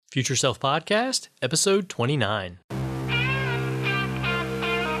Future Self Podcast, episode 29.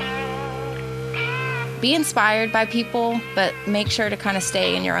 Be inspired by people, but make sure to kind of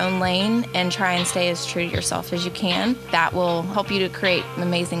stay in your own lane and try and stay as true to yourself as you can. That will help you to create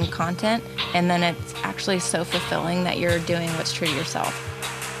amazing content, and then it's actually so fulfilling that you're doing what's true to yourself.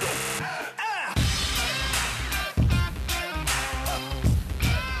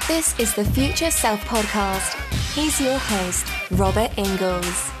 This is the Future Self Podcast. He's your host, Robert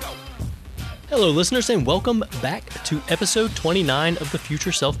Ingalls. Hello, listeners, and welcome back to episode 29 of the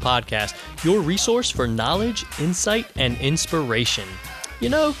Future Self Podcast, your resource for knowledge, insight, and inspiration. You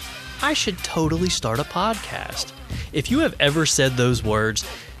know, I should totally start a podcast. If you have ever said those words,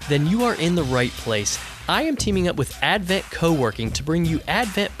 then you are in the right place. I am teaming up with Advent Co-working to bring you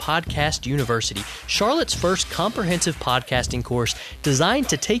Advent Podcast University, Charlotte's first comprehensive podcasting course designed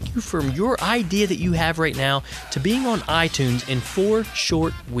to take you from your idea that you have right now to being on iTunes in 4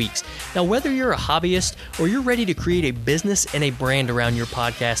 short weeks. Now, whether you're a hobbyist or you're ready to create a business and a brand around your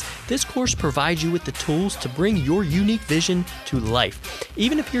podcast, this course provides you with the tools to bring your unique vision to life.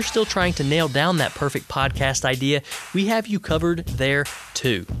 Even if you're still trying to nail down that perfect podcast idea, we have you covered there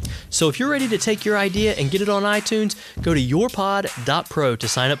too. So if you're ready to take your idea and get it on iTunes, go to yourpod.pro to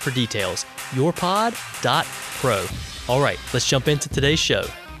sign up for details. Yourpod.pro. All right, let's jump into today's show.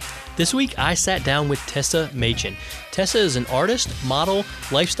 This week, I sat down with Tessa Machen. Tessa is an artist, model,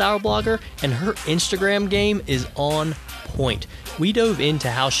 lifestyle blogger, and her Instagram game is on point. We dove into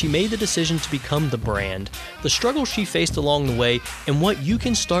how she made the decision to become the brand, the struggles she faced along the way, and what you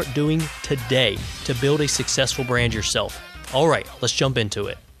can start doing today to build a successful brand yourself. All right, let's jump into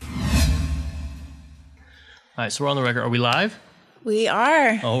it. All right, so we're on the record. Are we live? We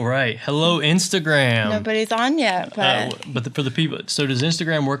are. All right. Hello, Instagram. Nobody's on yet, but For the people, so does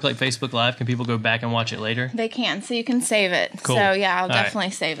Instagram work like Facebook Live? Can people go back and watch it later? they can, so you can save it. Cool. So yeah, I'll All definitely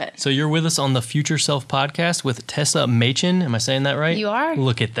right. save it. So you're with us on the Future Self Podcast with Tessa Machen. Am I saying that right? You are.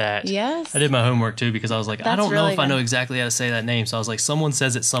 Look at that. Yes. I did my homework too because I was like, I That's don't know really if I know good. exactly how to say that name. So I was like, someone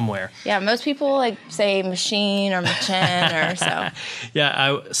says it somewhere. Yeah, most people like say machine or machin or so.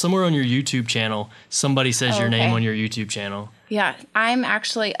 Yeah, somewhere on your YouTube channel, somebody says your name okay. on your YouTube channel. Yeah, I'm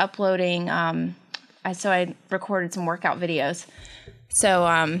actually uploading, so I recorded some workout videos. So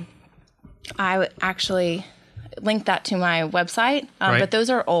I would actually link that to my website, Right. but those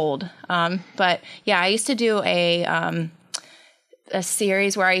are old. But yeah, I used to do a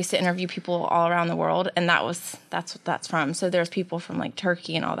series where I used to interview people all around the world, and that's what that's from. So there's people from like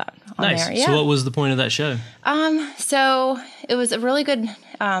Turkey and all that on Nice. there. Yeah. So what was the point of that show? So it was a really good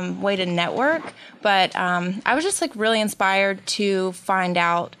way to network, but I was just like really inspired to find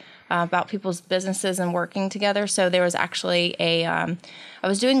out about people's businesses and working together. So there was actually I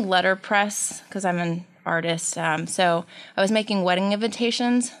was doing letterpress because I'm an artist. So I was making wedding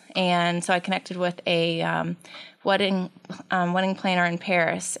invitations, and so I connected with a wedding planner in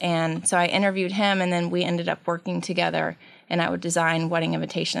Paris, and so I interviewed him, and then we ended up working together, and I would design wedding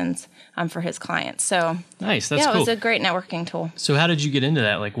invitations for his clients. So Nice. That's yeah, cool. it was a great networking tool. So how did you get into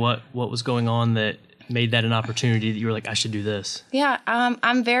that? Like what was going on that made that an opportunity that you were like, I should do this? Yeah,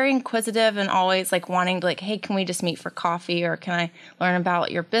 I'm very inquisitive and always like wanting to like, hey, can we just meet for coffee, or can I learn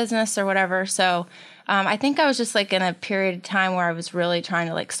about your business or whatever? So I think I was just like in a period of time where I was really trying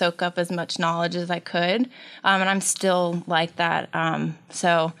to like soak up as much knowledge as I could. And I'm still like that.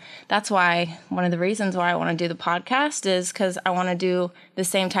 So that's why one of the reasons why I want to do the podcast is because I want to do the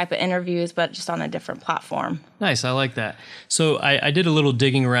same type of interviews, but just on a different platform. Nice. I like that. So I did a little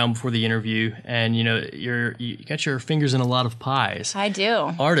digging around before the interview, and you know, you got your fingers in a lot of pies. I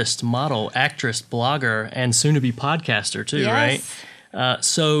do. Artist, model, actress, blogger, and soon to be podcaster too, Yes. right?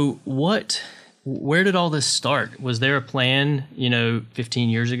 So where did all this start? Was there a plan, 15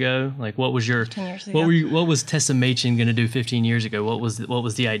 years ago? Like what was your 15 years ago. what was Tessa Machen going to do 15 years ago? What was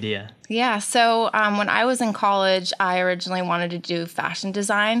the idea? Yeah, so when I was in college, I originally wanted to do fashion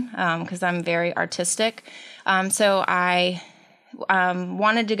design because I'm very artistic. So I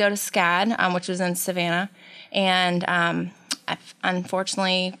wanted to go to SCAD, which was in Savannah, and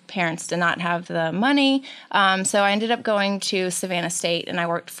unfortunately, parents did not have the money. So I ended up going to Savannah State, and I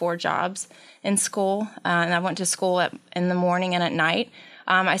worked 4 jobs in school, and I went to school in the morning and at night.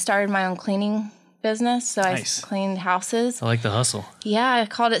 I started my own cleaning business, so Nice. I cleaned houses. I like the hustle. Yeah, I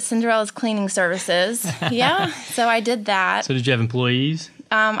called it Cinderella's Cleaning Services. Yeah, so I did that. So did you have employees?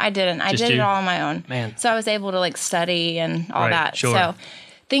 I didn't. I Just did it you? all on my own. Man. So I was able to like study and all Right, that. sure. So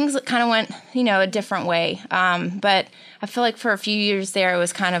things kind of went, a different way. But I feel like for a few years there, it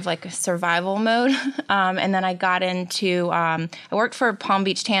was kind of like a survival mode. And then I got into, I worked for Palm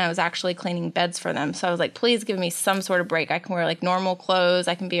Beach Tan. I was actually cleaning beds for them. So I was like, please give me some sort of break. I can wear like normal clothes.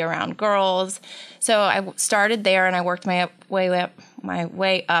 I can be around girls. So I started there and I worked my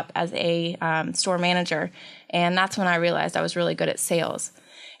way up as a store manager. And that's when I realized I was really good at sales.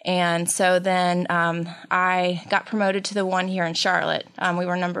 And so then I got promoted to the one here in Charlotte. We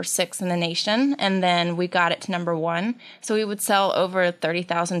were number 6 in the nation, and then we got it to number 1. So we would sell over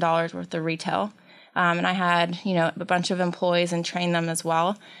 $30,000 worth of retail. And I had, a bunch of employees and trained them as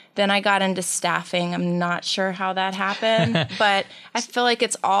well. Then I got into staffing. I'm not sure how that happened, but I feel like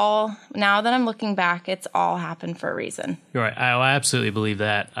it's all, now that I'm looking back, it's all happened for a reason. You're right. I absolutely believe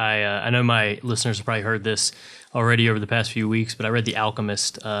that. I know my listeners have probably heard this already over the past few weeks, but I read The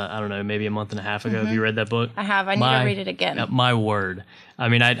Alchemist, I don't know, maybe a month and a half ago. Have you read that book? I have. I need to read it again. My word. I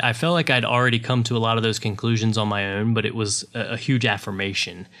mean, I felt like I'd already come to a lot of those conclusions on my own, but it was a huge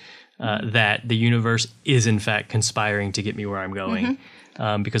affirmation that the universe is, in fact, conspiring to get me where I'm going.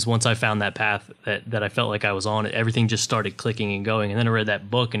 Because once I found that path that I felt like I was on, everything just started clicking and going. And then I read that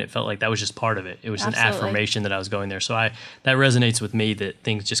book, and it felt like that was just part of it. It was Absolutely. an affirmation that I was going there. So that resonates with me, that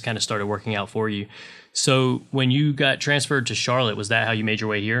things just kind of started working out for you. So when you got transferred to Charlotte, was that how you made your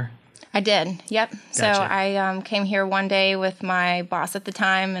way here? I did. Yep. Gotcha. So I came here one day with my boss at the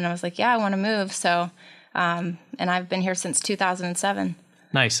time, and I was like, yeah, I want to move. So, and I've been here since 2007.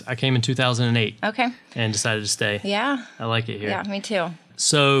 Nice. I came in 2008. Okay. And decided to stay. Yeah. I like it here. Yeah, me too.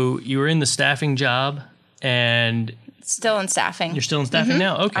 So you were in the staffing job, and Still in staffing. you're still in staffing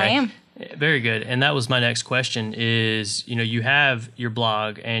now? Okay. I am. Very good. And that was my next question is, you have your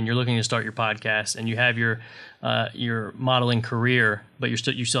blog and you're looking to start your podcast and you have your modeling career, but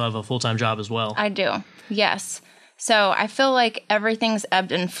you still have a full-time job as well. I do. Yes. So I feel like everything's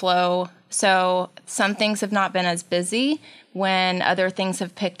ebbed and flow. So some things have not been as busy when other things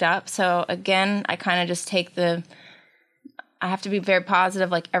have picked up. So again, I kind of just I have to be very positive,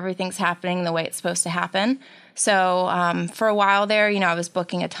 like everything's happening the way it's supposed to happen. So for a while there, I was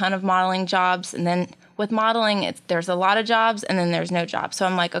booking a ton of modeling jobs. And then with modeling, there's a lot of jobs and then there's no jobs. So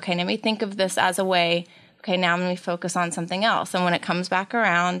I'm like, okay, let me think of this as a way. Okay, now I'm going to focus on something else. And when it comes back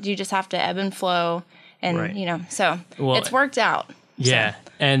around, you just have to ebb and flow. And, right. It's worked out. Yeah. So.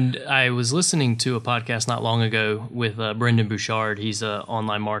 And I was listening to a podcast not long ago with Brendan Bouchard. He's an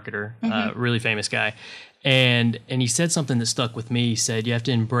online marketer, really famous guy. And he said something that stuck with me. He said, you have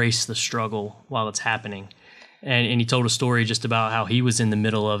to embrace the struggle while it's happening. And he told a story just about how he was in the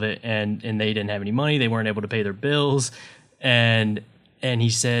middle of it and they didn't have any money. They weren't able to pay their bills. And he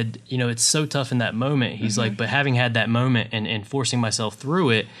said, it's so tough in that moment. He's like, but having had that moment and forcing myself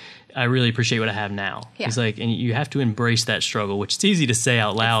through it, I really appreciate what I have now. Yeah. He's like, and you have to embrace that struggle, which it's easy to say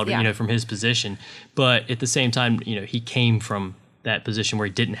out loud, from his position. But at the same time, he came from that position where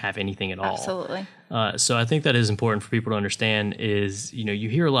he didn't have anything at all. Absolutely. So I think that is important for people to understand is, you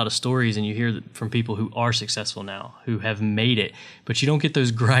hear a lot of stories and you hear from people who are successful now, who have made it, but you don't get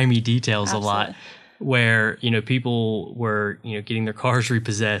those grimy details Absolutely. A lot where, people were, getting their cars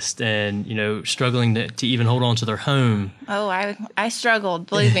repossessed and, struggling to even hold on to their home. Oh, I struggled,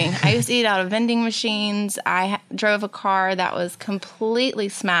 believe me. I used to eat out of vending machines. I drove a car that was completely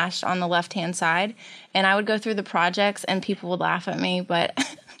smashed on the left-hand side, and I would go through the projects and people would laugh at me, but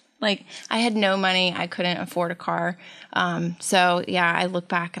like I had no money. I couldn't afford a car. So yeah, I look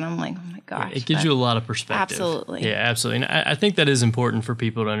back and I'm like, oh my gosh. It gives you a lot of perspective. Absolutely. Yeah, absolutely. And I think that is important for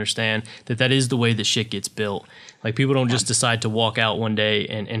people to understand that is the way that shit gets built. Like people don't just decide to walk out one day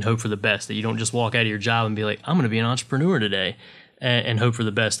and hope for the best. That you don't just walk out of your job and be like, I'm going to be an entrepreneur today and hope for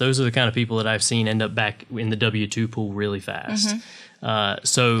the best. Those are the kind of people that I've seen end up back in the W-2 pool really fast.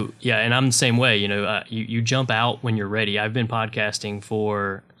 So yeah, and I'm the same way. You jump out when you're ready. I've been podcasting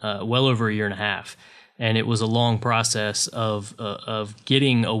for well over a year and a half, and it was a long process of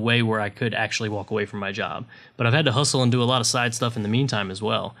getting a way where I could actually walk away from my job. But I've had to hustle and do a lot of side stuff in the meantime as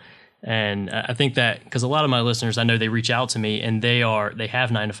well. And I think that because a lot of my listeners, I know they reach out to me and they have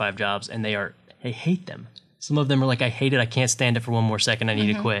 9-to-5 jobs and they hate them. Some of them are like, I hate it. I can't stand it for one more second. I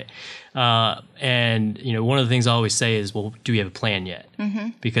need to quit. And one of the things I always say is, well, do you have a plan yet?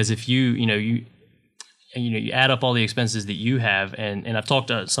 Because if you add up all the expenses that you have, and I've talked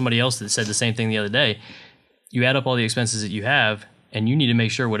to somebody else that said the same thing the other day. You add up all the expenses that you have, and you need to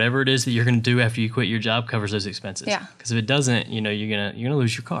make sure whatever it is that you're going to do after you quit your job covers those expenses. Yeah. Because if it doesn't, you're gonna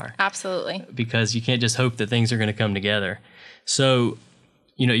lose your car. Absolutely. Because you can't just hope that things are going to come together. So.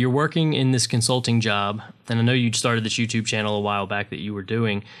 You're working in this consulting job, and I know you started this YouTube channel a while back that you were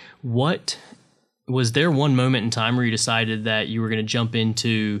doing. What was there one moment in time where you decided that you were going to jump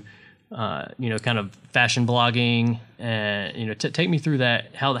into, kind of fashion blogging? And, take me through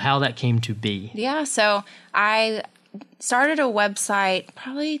that, how that came to be. Yeah. So I started a website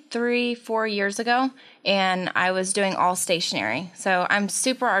probably 3-4 years ago, and I was doing all stationery. So I'm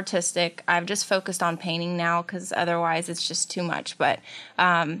super artistic. I've just focused on painting now because otherwise it's just too much. But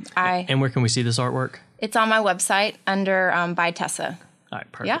And where can we see this artwork? It's on my website under by Tessa. All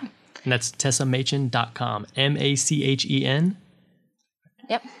right, perfect. Yeah. And that's TessaMachen.com, MACHEN.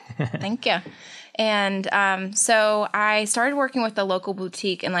 Yep. Thank you. And so I started working with a local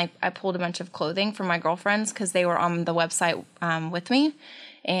boutique, and I pulled a bunch of clothing from my girlfriends because they were on the website with me.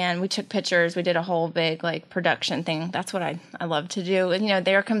 And we took pictures. We did a whole big production thing. That's what I love to do. And,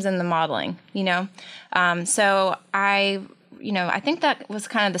 there comes in the modeling, So I think that was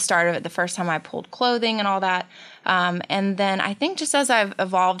kind of the start of it, the first time I pulled clothing and all that. And then I think just as I've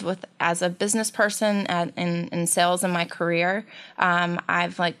evolved as a business person in sales in my career,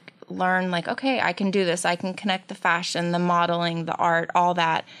 I've learned okay, I can do this. I can connect the fashion, the modeling, the art, all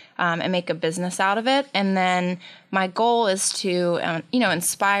that, and make a business out of it. And then my goal is to,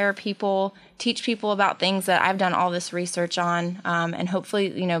 inspire people, teach people about things that I've done all this research on, and hopefully,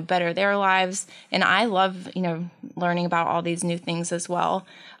 better their lives. And I love, learning about all these new things as well.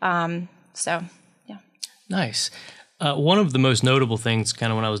 So, yeah. Nice. One of the most notable things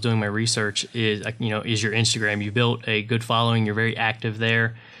kind of when I was doing my research is your Instagram. You built a good following. You're very active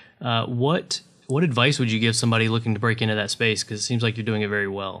there. What advice would you give somebody looking to break into that space? Because it seems like you're doing it very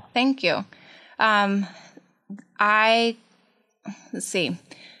well. Thank you. Let's see.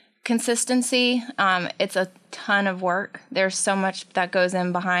 Consistency. It's a ton of work. There's so much that goes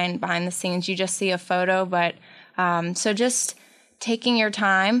in behind the scenes. You just see a photo, but so just taking your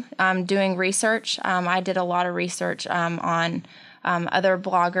time, doing research. I did a lot of research on other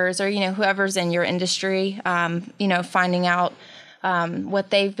bloggers or whoever's in your industry. Finding out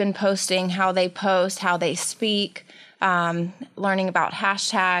what they've been posting, how they post, how they speak, learning about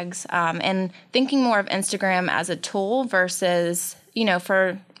hashtags, and thinking more of Instagram as a tool versus,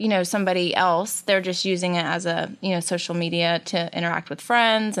 for, somebody else, they're just using it as a, social media to interact with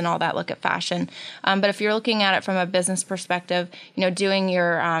friends and all that, look at fashion. But if you're looking at it from a business perspective, doing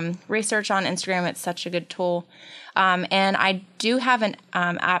your research on Instagram, it's such a good tool. And I do have an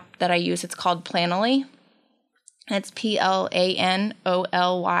app that I use. It's called Planoly. It's Planoly,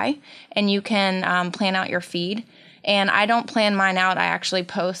 and you can plan out your feed. And I don't plan mine out. I actually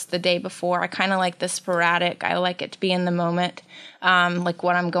post the day before. I kind of like the sporadic. I like it to be in the moment, like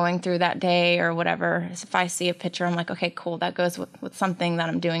what I'm going through that day or whatever. If I see a picture, I'm like, okay, cool. That goes with something that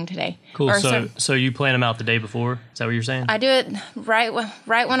I'm doing today. Cool. So you plan them out the day before? Is that what you're saying? I do it right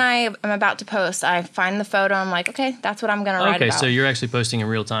when I am about to post. I find the photo. I'm like, okay, that's what I'm going to write about. Okay, so you're actually posting in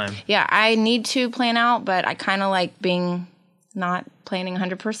real time. Yeah, I need to plan out, but I kind of like being not planning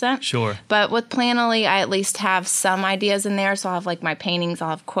 100%. Sure. But with Planoly, I at least have some ideas in there. So I'll have my paintings, I'll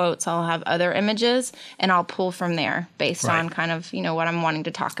have quotes, I'll have other images, and I'll pull from there based on kind of, what I'm wanting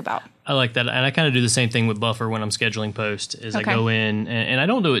to talk about. I like that. And I kind of do the same thing with Buffer when I'm scheduling posts is I go in and I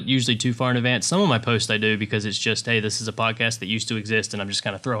don't do it usually too far in advance. Some of my posts I do because it's just, hey, this is a podcast that used to exist and I'm just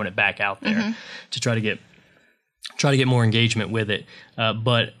kind of throwing it back out there to try to get more engagement with it.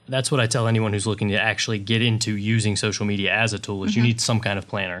 But that's what I tell anyone who's looking to actually get into using social media as a tool is you need some kind of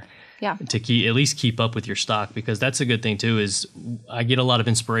planner to at least keep up with your stock, because that's a good thing too is I get a lot of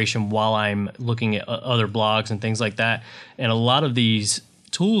inspiration while I'm looking at other blogs and things like that. And a lot of these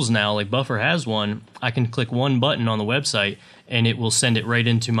tools now, like Buffer has one, I can click one button on the website and it will send it right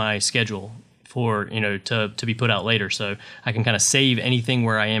into my schedule for, to be put out later. So I can kind of save anything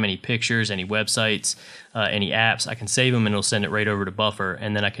where I am, any pictures, any websites, any apps. I can save them and it'll send it right over to Buffer,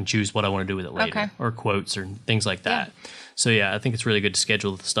 and then I can choose what I want to do with it later, or quotes or things like that. Yeah. So yeah, I think it's really good to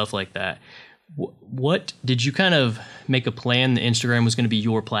schedule stuff like that. What did you kind of make a plan that Instagram was going to be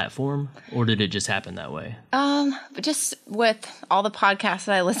your platform, or did it just happen that way? But just with all the podcasts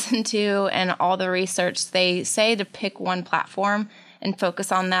that I listen to and all the research, they say to pick one platform and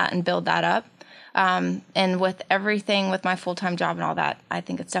focus on that and build that up. And with everything, with my full-time job and all that, I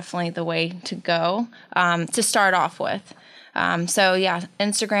think it's definitely the way to go, to start off with. So yeah,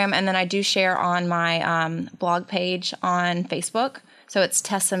 Instagram. And then I do share on my, blog page on Facebook. So it's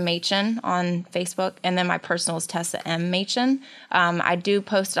Tessa Machen on Facebook, and then my personal is Tessa M. Machen. I do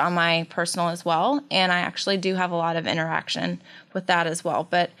post it on my personal as well, and I actually do have a lot of interaction with that as well.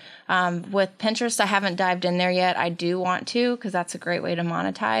 But with Pinterest, I haven't dived in there yet. I do want to, because that's a great way to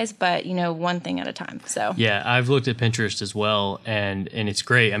monetize, but, one thing at a time. So yeah, I've looked at Pinterest as well, and it's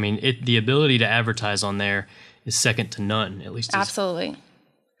great. I mean, the ability to advertise on there is second to none, at least. Absolutely.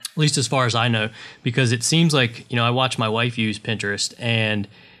 At least as far as I know, because it seems like, I watch my wife use Pinterest, and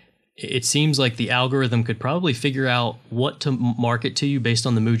it seems like the algorithm could probably figure out what to market to you based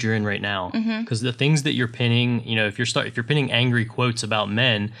on the mood you're in right now. Because the things that you're pinning, if you're pinning angry quotes about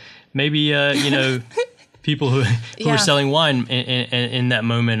men, maybe people who are selling wine in that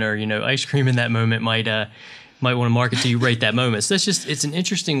moment, or ice cream in that moment might want to market to you right that moment. So it's an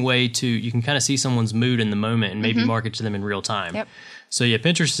interesting way you can kind of see someone's mood in the moment and maybe market to them in real time. Yep. So yeah,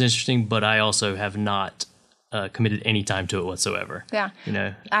 Pinterest is interesting, but I also have not committed any time to it whatsoever. Yeah.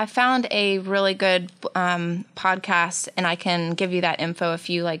 I found a really good podcast, and I can give you that info if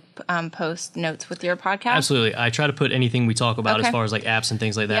you post notes with your podcast. Absolutely. I try to put anything we talk about as far as apps and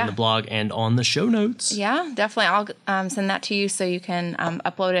things like that in the blog and on the show notes. Yeah, definitely. I'll send that to you so you can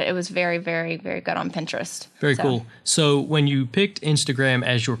upload it. It was very, very, very good on Pinterest. Very cool. So when you picked Instagram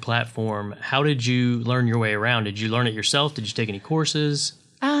as your platform, how did you learn your way around? Did you learn it yourself? Did you take any courses?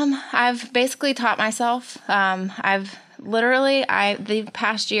 I've basically taught myself. I've literally, the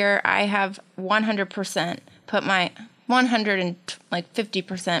past year, I have 100% put my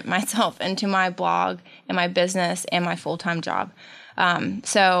 150% myself into my blog and my business and my full-time job.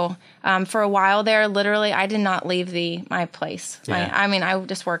 So for a while there, literally, I did not leave my place. Yeah. I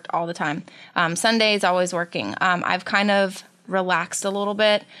just worked all the time. Sundays, always working. I've kind of relaxed a little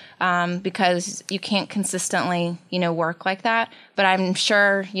bit because you can't consistently, work like that. But I'm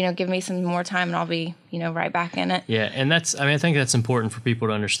sure, give me some more time and I'll be, right back in it. Yeah, and I think that's important for people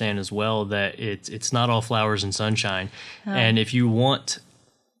to understand as well, that it's not all flowers and sunshine. And if you want,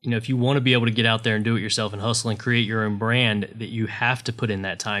 if you want to be able to get out there and do it yourself and hustle and create your own brand, that you have to put in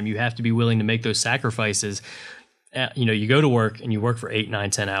that time. You have to be willing to make those sacrifices. You go to work and you work for 8, 9,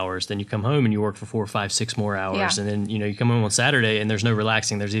 10 hours. Then you come home and you work for 4, 5, 6 more hours. Yeah. And then, you come home on Saturday and there's no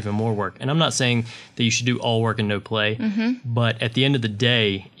relaxing. There's even more work. And I'm not saying that you should do all work and no play. But at the end of the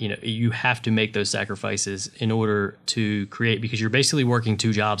day, you have to make those sacrifices in order to create, because you're basically working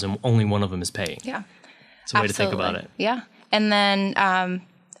 2 jobs and only one of them is paying. Yeah. It's a way to think about it. Yeah. And then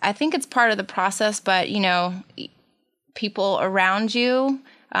I think it's part of the process, but, people around you,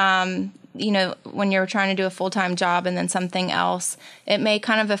 when you're trying to do a full-time job and then something else, it may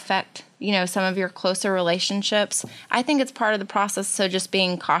kind of affect, some of your closer relationships. I think it's part of the process. So just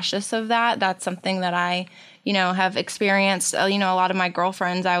being cautious of that, that's something that I, have experienced. A lot of my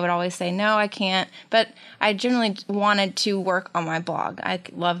girlfriends, I would always say, no, I can't. But I generally wanted to work on my blog. I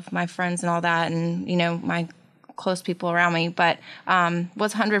love my friends and all that, and, my close people around me, but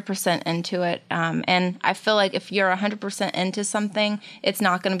was 100% into it. And I feel like if you're 100% into something, it's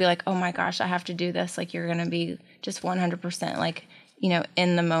not going to be like, oh my gosh, I have to do this. You're going to be just 100%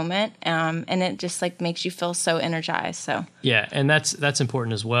 in the moment. And it just makes you feel so energized. So yeah, and that's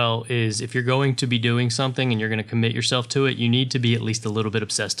important as well, is if you're going to be doing something and you're going to commit yourself to it, you need to be at least a little bit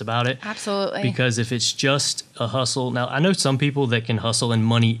obsessed about it. Absolutely. Because if it's just a hustle, now I know some people that can hustle and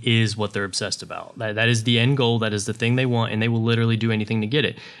money is what they're obsessed about. That is the end goal. That is the thing they want, and they will literally do anything to get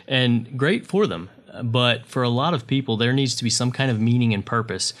it. And great for them. But for a lot of people, there needs to be some kind of meaning and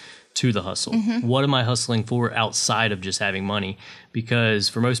purpose to the hustle. What am I hustling for outside of just having money? Because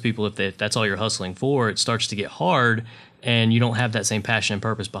for most people, if that's all you're hustling for, it starts to get hard and you don't have that same passion and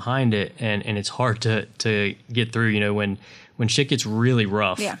purpose behind it. And it's hard to get through, when shit gets really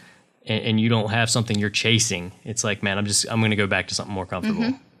rough. Yeah. And you don't have something you're chasing. It's like, man, I'm going to go back to something more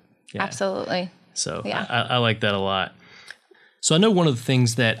comfortable. Yeah. Absolutely. So yeah. I like that a lot. So I know one of the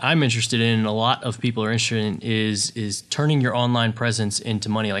things that I'm interested in, and a lot of people are interested in, is turning your online presence into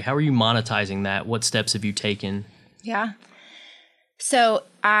money. How are you monetizing that? What steps have you taken? Yeah. So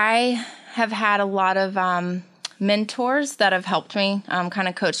I have had a lot of mentors that have helped me, kind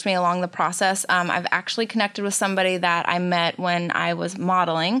of coached me along the process. I've actually connected with somebody that I met when I was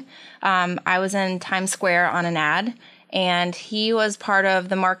modeling. I was in Times Square on an ad, and he was part of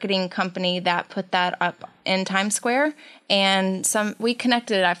the marketing company that put that up in Times Square. And we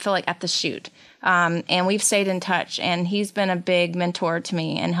connected, I feel like, at the shoot. And we've stayed in touch, and he's been a big mentor to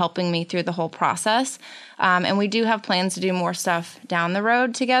me and helping me through the whole process. And we do have plans to do more stuff down the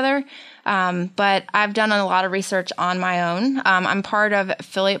road together. But I've done a lot of research on my own. I'm part of an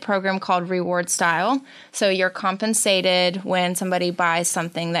affiliate program called Reward Style. So you're compensated when somebody buys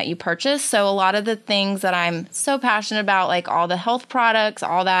something that you purchase. So a lot of the things that I'm so passionate about, like all the health products,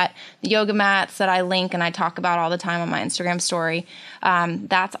 all that, the yoga mats that I link and I talk about all the time on my Instagram story,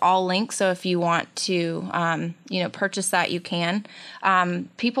 that's all linked. So if you want to, purchase that, you can.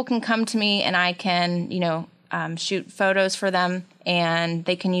 People can come to me and I can, shoot photos for them and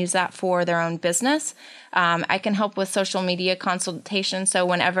they can use that for their own business. I can help with social media consultation. So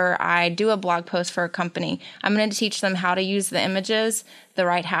whenever I do a blog post for a company, I'm going to teach them how to use the images, the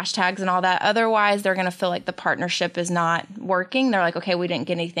right hashtags and all that. Otherwise, they're going to feel like the partnership is not working. They're like, okay, we didn't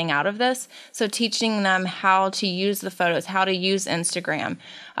get anything out of this. So teaching them how to use the photos, how to use Instagram.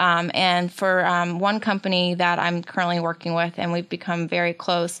 And for one company that I'm currently working with, and we've become very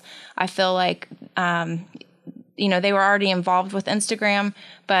close, I feel like they were already involved with Instagram,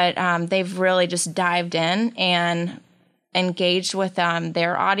 but they've really just dived in and engaged with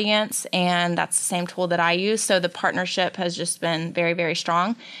their audience, and that's the same tool that I use. So the partnership has just been very, very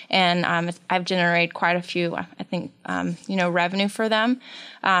strong, and I've generated quite a few, I think, revenue for them.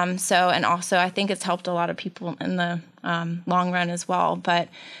 And also I think it's helped a lot of people in the long run as well. But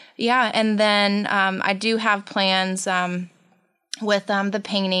yeah, and then I do have plans with the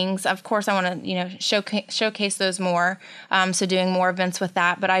paintings. Of course, I want to, showcase those more. So doing more events with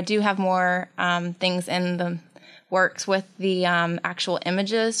that. But I do have more things in the works with the actual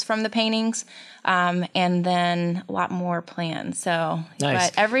images from the paintings, and then a lot more plans. So, nice.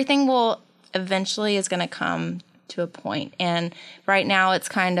 But everything is going to come to a point. And right now it's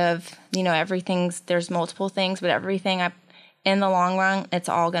kind of, there's multiple things, but everything in the long run, it's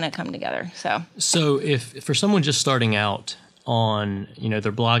all going to come together. So if for someone just starting out on,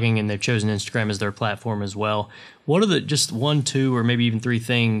 their blogging and they've chosen Instagram as their platform as well, what are the just 1, 2, or maybe even 3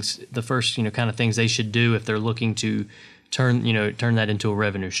 things, the first, kind of things they should do if they're looking to turn that into a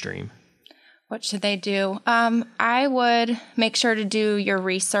revenue stream? What should they do? I would make sure to do your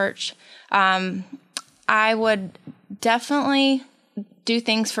research. I would definitely do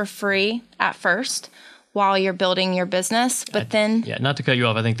things for free at first while you're building your business, but then... Yeah, not to cut you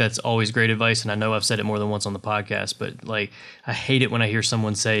off, I think that's always great advice, and I know I've said it more than once on the podcast, but I hate it when I hear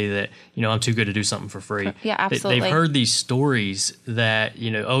someone say that, I'm too good to do something for free. Yeah, absolutely. They've heard these stories that,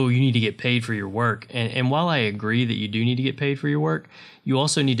 you need to get paid for your work, and while I agree that you do need to get paid for your work, you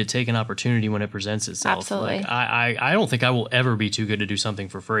also need to take an opportunity when it presents itself. Absolutely. I don't think I will ever be too good to do something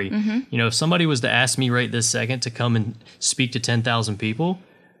for free. Mm-hmm. If somebody was to ask me right this second to come and speak to 10,000 people,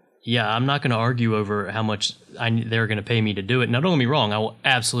 yeah, I'm not going to argue over how much they're going to pay me to do it. Now, don't get me wrong, I will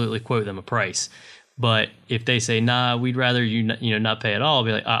absolutely quote them a price. But if they say, nah, we'd rather you not pay at all, I'll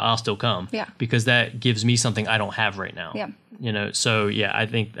be like, I'll still come. Yeah. Because that gives me something I don't have right now. Yeah. So yeah, I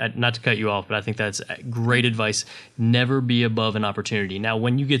think, not to cut you off, but I think that's great advice. Never be above an opportunity. Now,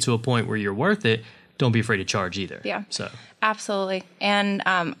 when you get to a point where you're worth it, don't be afraid to charge either. Yeah. So absolutely. And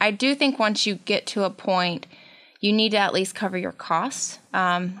I do think once you get to a point, you need to at least cover your costs.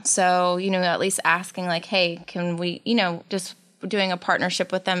 So, at least asking like, hey, can we, just doing a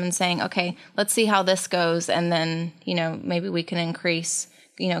partnership with them and saying, okay, let's see how this goes. And then, maybe we can increase,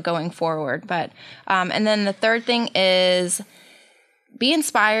 going forward. But, and then the third thing is be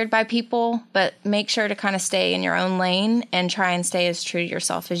inspired by people, but make sure to kind of stay in your own lane and try and stay as true to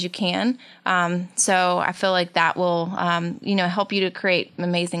yourself as you can. So I feel like that will, help you to create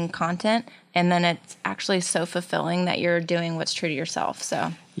amazing content. And then it's actually so fulfilling that you're doing what's true to yourself.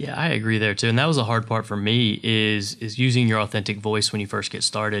 So yeah, I agree there too. And that was a hard part for me is using your authentic voice when you first get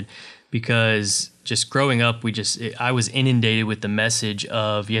started, because just growing up, I was inundated with the message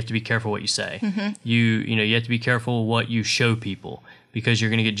of you have to be careful what you say. Mm-hmm. You have to be careful what you show people, because you're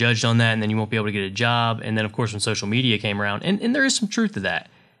going to get judged on that, and then you won't be able to get a job. And then of course when social media came around, and there is some truth to that.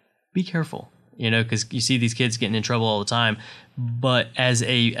 Be careful. Because you see these kids getting in trouble all the time. But as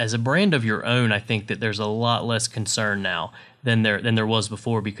a brand of your own, I think that there's a lot less concern now than there was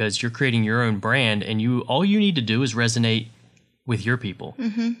before, because you're creating your own brand, and all you need to do is resonate with your people.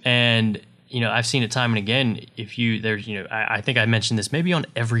 Mm-hmm. And I've seen it time and again. I think I mentioned this maybe on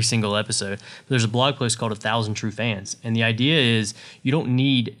every single episode. But there's a blog post called 1,000 True Fans, and the idea is you don't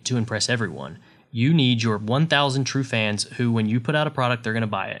need to impress everyone. You need your 1,000 true fans who, when you put out a product, they're going to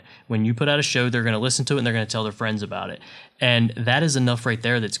buy it. When you put out a show, they're going to listen to it and they're going to tell their friends about it. And that is enough right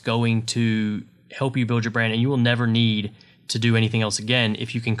there that's going to help you build your brand. And you will never need to do anything else again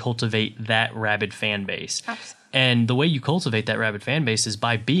if you can cultivate that rabid fan base. Absolutely. And the way you cultivate that rabid fan base is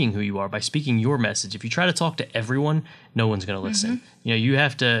by being who you are, by speaking your message. If you try to talk to everyone, no one's going to listen. Mm-hmm. You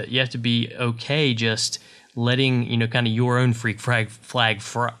have to be okay just letting, kind of your own freak flag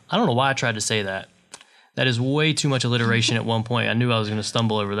I don't know why I tried to say that. That is way too much alliteration at one point. I knew I was going to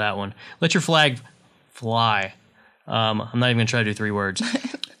stumble over that one. Let your flag fly. I'm not even going to try to do 3 words.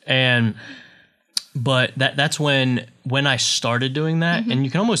 But that's when I started doing that, mm-hmm. and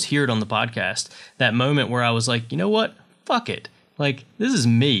you can almost hear it on the podcast, that moment where I was like, you know what? Fuck it. Like, this is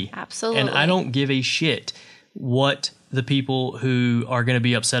me. Absolutely. And I don't give a shit what the people who are going to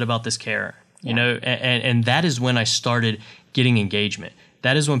be upset about this care. And that is when I started getting engagement.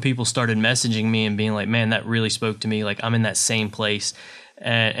 That is when people started messaging me and being like, man, that really spoke to me. Like, I'm in that same place.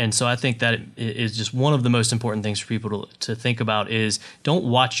 And so I think that is just one of the most important things for people to think about is don't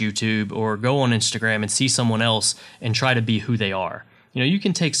watch YouTube or go on Instagram and see someone else and try to be who they are. You know, you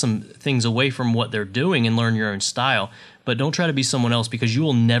can take some things away from what they're doing and learn your own style, but don't try to be someone else because you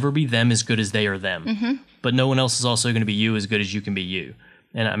will never be them as good as they are them. Mm-hmm. But no one else is also going to be you as good as you can be you.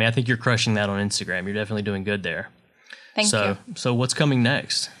 And I mean, I think you're crushing that on Instagram. You're definitely doing good there. Thank you. So what's coming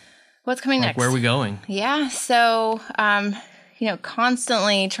next? What's coming next? Where are we going? Yeah. So,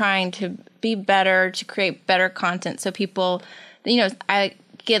 constantly trying to be better, to create better content. So people, I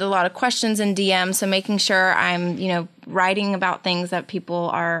get a lot of questions in DMs. So making sure I'm, writing about things that people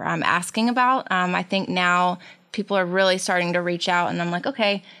are asking about. I think now people are really starting to reach out and I'm like,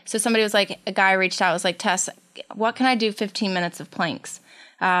 okay. So somebody was like, a guy reached out, was like, Tess, what can I do 15 minutes of planks?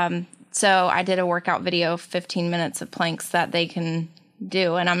 So I did a workout video, 15 minutes of planks that they can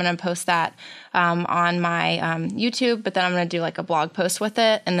do. And I'm going to post that on my YouTube, but then I'm going to do like a blog post with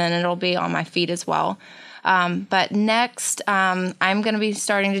it. And then it'll be on my feed as well. But next, I'm going to be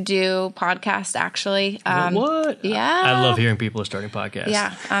starting to do podcasts actually. What? Yeah. I love hearing people are starting podcasts.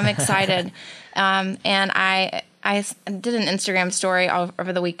 Yeah, I'm excited. And I did an Instagram story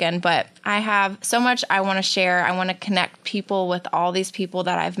over the weekend, but I have so much I want to share. I want to connect people with all these people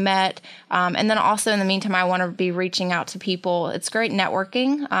that I've met. And then also in the meantime, I want to be reaching out to people. It's great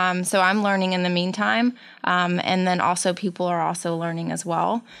networking. So I'm learning in the meantime. And then also people are also learning as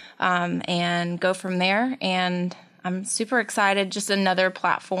well. And go from there. And I'm super excited. Just another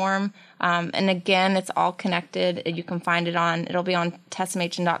platform. And again, it's all connected. You can find it it'll be on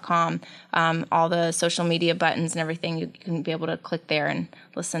tessmachin.com. All the social media buttons and everything, you can be able to click there and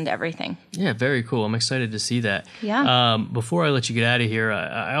listen to everything. Yeah, very cool. I'm excited to see that. Yeah. Before I let you get out of here,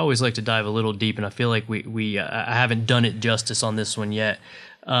 I always like to dive a little deep, and I feel like I haven't done it justice on this one yet.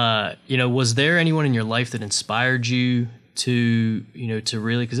 Was there anyone in your life that inspired you to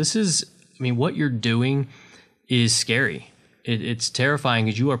really, because this is, what you're doing is scary. It's terrifying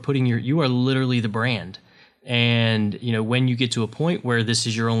because you are literally the brand. And, when you get to a point where this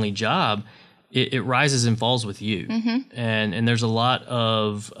is your only job, it rises and falls with you. Mm-hmm. And there's a lot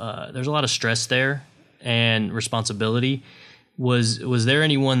of stress there and responsibility. Was there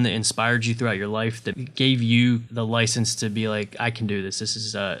anyone that inspired you throughout your life that gave you the license to be like, I can do this? This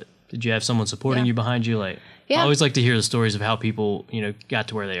is, did you have someone supporting you behind you? I always like to hear the stories of how people, got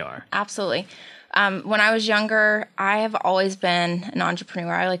to where they are. Absolutely. When I was younger, I have always been an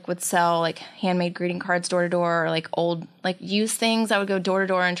entrepreneur. I would sell handmade greeting cards door to door, or old used things. I would go door to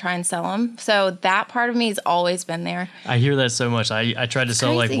door and try and sell them. So that part of me has always been there. I hear that so much. I tried to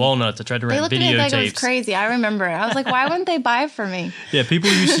sell walnuts. I tried to rent videotapes. They looked at me like it was crazy. I remember it. I was like, why wouldn't they buy for me? Yeah, people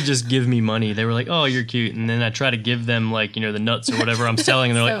used to just give me money. They were like, oh, you're cute. And then I try to give them the nuts or whatever I'm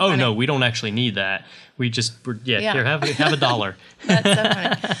selling. And they're so like, oh, funny. No, we don't actually need that. We just, here, have $1. That's so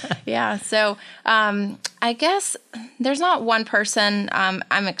funny. Yeah. So I guess there's not one person.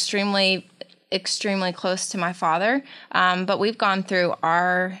 I'm extremely close to my father, but we've gone through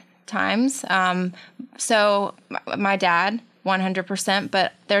our times. So my dad, 100%,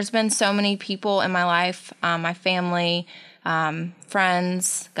 but there's been so many people in my life, my family,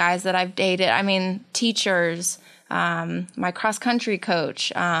 friends, guys that I've dated. Teachers, my cross country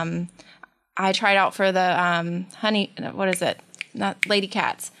coach. I tried out for the not Lady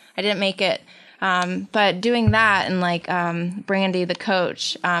Cats. I didn't make it. But doing that and Brandy, the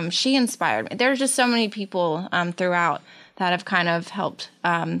coach, she inspired me. There's just so many people throughout that have kind of helped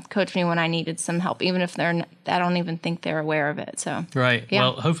coach me when I needed some help, even if I don't even think they're aware of it. So right. Yeah.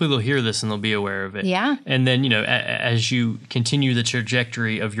 Well, hopefully they'll hear this and they'll be aware of it. Yeah. And then, as you continue the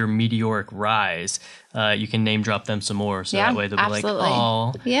trajectory of your meteoric rise, you can name drop them some more. So that way they'll be absolutely. Like,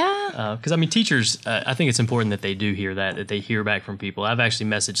 oh. Yeah. Because, teachers, I think it's important that they do hear that they hear back from people. I've actually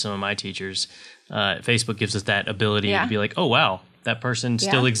messaged some of my teachers. Facebook gives us that ability to be like, oh, wow, that person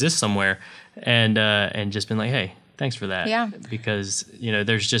still exists somewhere. And just been like, hey, thanks for that. Yeah. Because,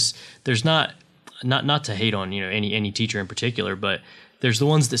 there's not to hate on, any teacher in particular, but there's the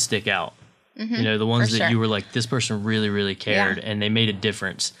ones that stick out. Mm-hmm. The ones that you were like, this person really, really cared and they made a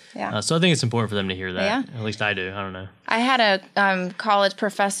difference. Yeah. So I think it's important for them to hear that. Yeah. At least I do. I don't know. I had a college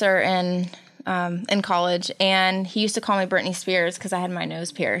professor in college, and he used to call me Britney Spears because I had my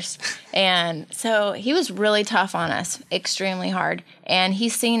nose pierced. And so he was really tough on us, extremely hard. And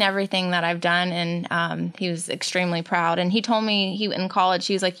he's seen everything that I've done, and he was extremely proud. And he told me in college,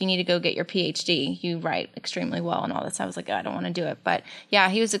 he was like, you need to go get your PhD. You write extremely well and all this. I was like, I don't want to do it. But yeah,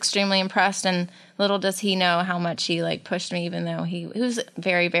 he was extremely impressed, and little does he know how much he like pushed me, even though he was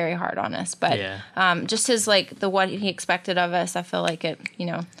very, very hard on us. But just his what he expected of us, I feel like it,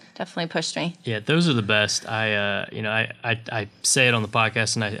 definitely pushed me. Yeah, those are the best. I say it on the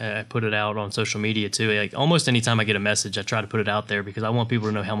podcast, and I put it out on social media too. Like almost anytime I get a message, I try to put it out there because I want people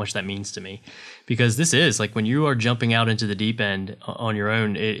to know how much that means to me. Because this is like when you are jumping out into the deep end on your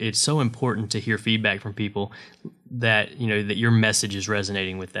own, it's so important to hear feedback from people that that your message is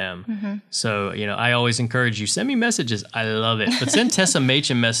resonating with them. Mm-hmm. So I always encourage you, send me messages. I love it, but send Tessa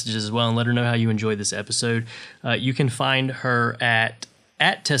Machen messages as well and let her know how you enjoyed this episode. You can find her at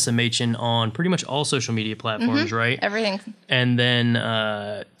Tessa Machen on pretty much all social media platforms, right? Everything. And then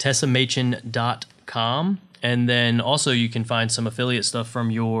tessamachen.com. And then also you can find some affiliate stuff from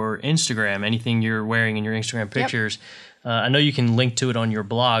your Instagram, anything you're wearing in your Instagram pictures. Yep. I know you can link to it on your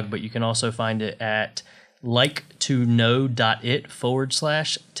blog, but you can also find it at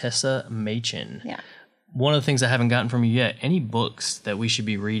liketoknow.it/Tessa Machen. Yeah. One of the things I haven't gotten from you yet, any books that we should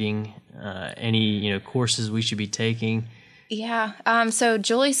be reading, any courses we should be taking? Yeah. So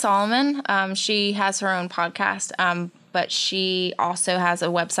Julie Solomon, she has her own podcast, but she also has a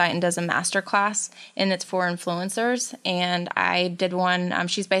website and does a masterclass, and it's for influencers. And I did one.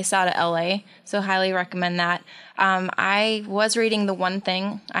 She's based out of LA, so highly recommend that. I was reading The One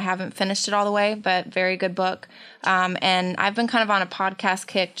Thing. I haven't finished it all the way, but very good book. And I've been kind of on a podcast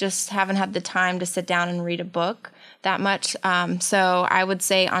kick, just haven't had the time to sit down and read a book that much. So I would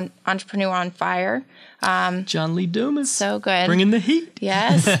say Entrepreneur on Fire. John Lee Dumas. So good. Bringing the heat.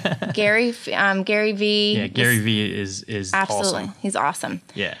 Yes. Gary Vee. Yeah, Gary Vee is absolutely awesome. He's awesome.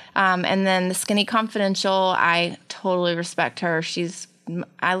 Yeah. And then the Skinny Confidential, I totally respect her.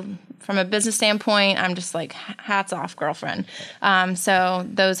 From a business standpoint, I'm just like, hats off, girlfriend. So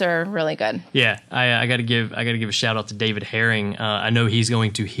those are really good. Yeah, I got to give a shout out to David Herring. I know he's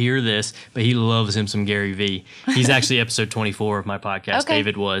going to hear this, but he loves him some Gary Vee. He's actually episode 24 of my podcast. Okay.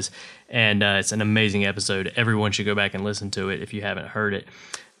 David was, and it's an amazing episode. Everyone should go back and listen to it if you haven't heard it.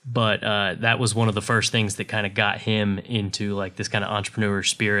 But that was one of the first things that kind of got him into like this kind of entrepreneur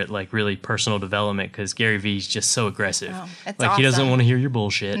spirit, like really personal development, because Gary Vee's just so aggressive. Oh, it's like awesome. He doesn't want to hear your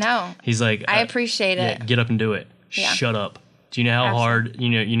bullshit. No. He's like, I appreciate it. Yeah, get up and do it. Yeah. Shut up. Do you know how hard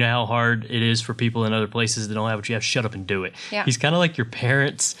you know how hard it is for people in other places that don't have what you have? Shut up and do it. Yeah. He's kind of like your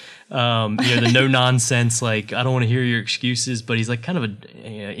parents, the no nonsense, like I don't want to hear your excuses, but he's like kind of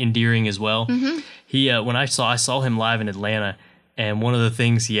endearing as well. Mm-hmm. He when I saw him live in Atlanta, and one of the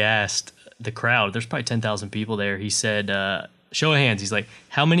things he asked the crowd, there's probably 10,000 people there. He said, show of hands. He's like,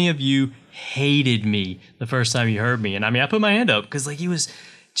 how many of you hated me the first time you heard me? And I mean, I put my hand up because like he was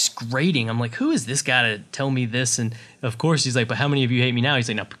just grating. I'm like, who is this guy to tell me this? And of course he's like, but how many of you hate me now? He's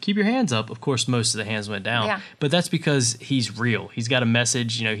like, now keep your hands up. Of course, most of the hands went down. Yeah. But that's because he's real. He's got a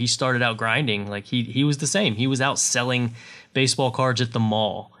message. He started out grinding. Like he was the same. He was out selling baseball cards at the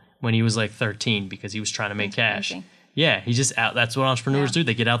mall when he was like 13 because he was trying to make cash. Amazing. Yeah, he's just out. That's what entrepreneurs do.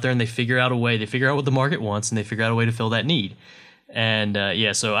 They get out there and they figure out a way. They figure out what the market wants and they figure out a way to fill that need. And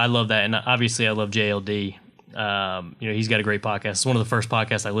so I love that. And obviously I love JLD. He's got a great podcast. It's one of the first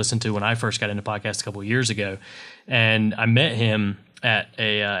podcasts I listened to when I first got into podcasts a couple of years ago. And I met him at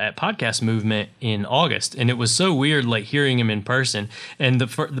Podcast Movement in August. And it was so weird, like hearing him in person.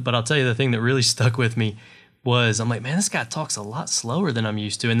 But I'll tell you the thing that really stuck with me was I'm like, man, this guy talks a lot slower than I'm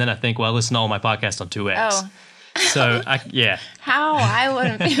used to. And then I think, well, I listen to all my podcasts on 2X. Oh. So, How? I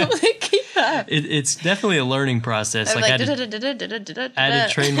wouldn't be able to keep up. It's definitely a learning process. Like I had to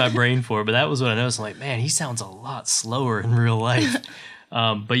train my brain for it, but that was what I noticed. I'm like, man, he sounds a lot slower in real life.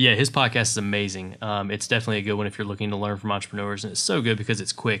 But yeah, his podcast is amazing. It's definitely a good one if you're looking to learn from entrepreneurs. And it's so good because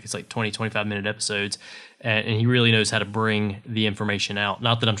it's quick. It's like 20, 25-minute episodes. And he really knows how to bring the information out.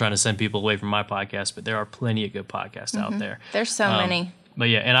 Not that I'm trying to send people away from my podcast, but there are plenty of good podcasts out there. There's so many. But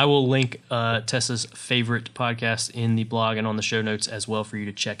yeah, and I will link Tessa's favorite podcast in the blog and on the show notes as well for you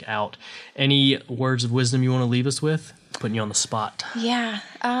to check out. Any words of wisdom you want to leave us with? Putting you on the spot. Yeah.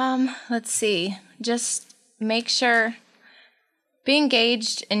 Let's see. Just make sure, be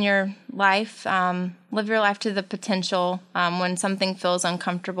engaged in your life. Live your life to the potential. When something feels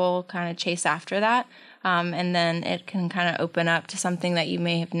uncomfortable, kind of chase after that. And then it can kind of open up to something that you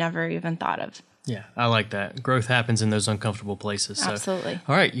may have never even thought of. Yeah, I like that. Growth happens in those uncomfortable places. So. Absolutely.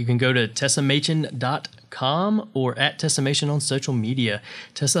 All right, you can go to tessamachen.com or at Tessa Machen on social media.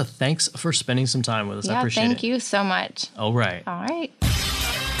 Tessa, thanks for spending some time with us. I appreciate it. Thank you so much. All right. All right.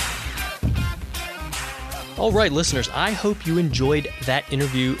 All right, listeners, I hope you enjoyed that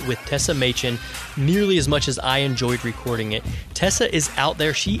interview with Tessa Machen nearly as much as I enjoyed recording it. Tessa is out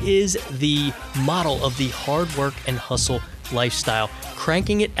there. She is the model of the hard work and hustle lifestyle,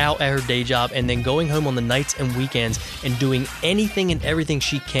 cranking it out at her day job and then going home on the nights and weekends and doing anything and everything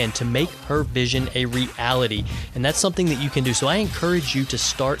she can to make her vision a reality. And that's something that you can do. So I encourage you to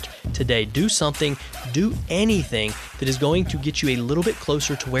start today. Do something, do anything that is going to get you a little bit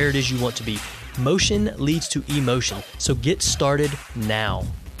closer to where it is you want to be. Motion leads to emotion. So get started now.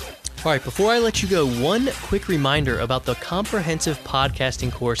 All right, before I let you go, one quick reminder about the comprehensive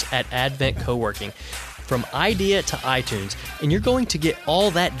podcasting course at Advent Coworking. From idea to iTunes, and you're going to get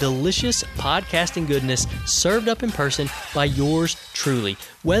all that delicious podcasting goodness served up in person by yours truly.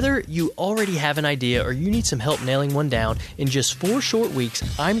 Whether you already have an idea or you need some help nailing one down, in just 4 short weeks,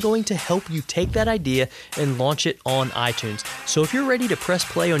 I'm going to help you take that idea and launch it on iTunes. So if you're ready to press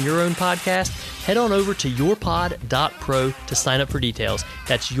play on your own podcast, head on over to yourpod.pro to sign up for details.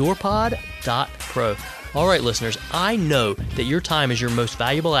 That's yourpod.pro. All right, listeners, I know that your time is your most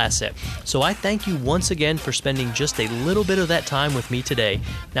valuable asset, so I thank you once again for spending just a little bit of that time with me today.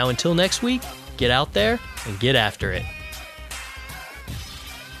 Now, until next week, get out there and get after it.